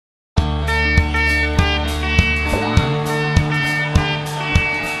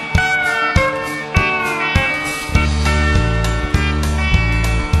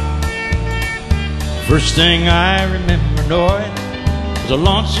First thing I remember knowing was a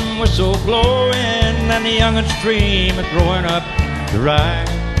lonesome whistle blowing and the youngin's dream of growing up to ride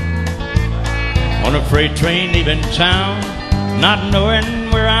on a freight train leaving town, not knowing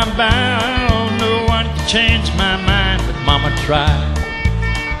where I'm bound. No one could change my mind, but Mama tried.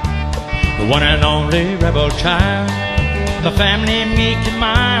 The one and only rebel child, the family meek and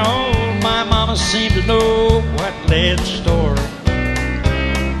mild, my mama seemed to know what lay in store.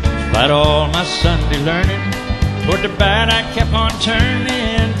 Despite all my Sunday learning, toward the bad I kept on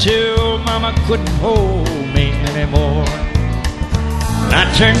turning till Mama couldn't hold me anymore. When I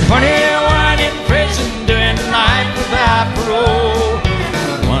turned 21 in prison, doing life without parole,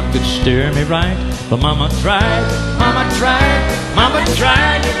 no one could steer me right, but Mama tried, Mama tried, Mama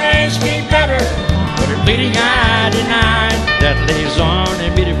tried to raise me better, but her bleeding eye denied. That lays on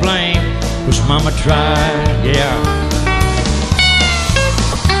and be to blame, 'cause Mama tried, yeah.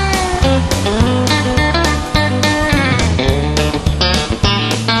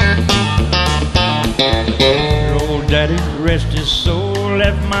 Your old daddy, rest his soul,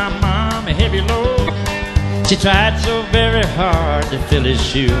 left my mom a heavy load. She tried so very hard to fill his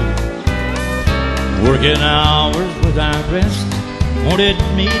shoes, working hours without rest, wanted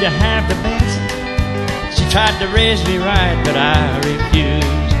me to have the best. She tried to raise me right, but I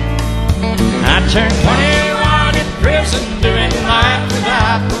refused. I turned 21 in prison, doing life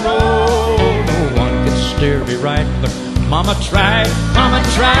without parole. No one could steer me right, but Mama tried, Mama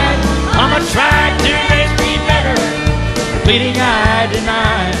tried, Mama tried to raise me better. Bleeding eye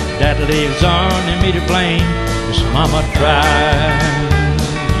denied, that leaves only me to blame, 'cause Mama tried,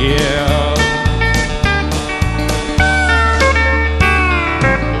 yeah.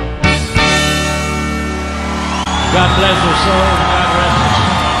 God bless her soul.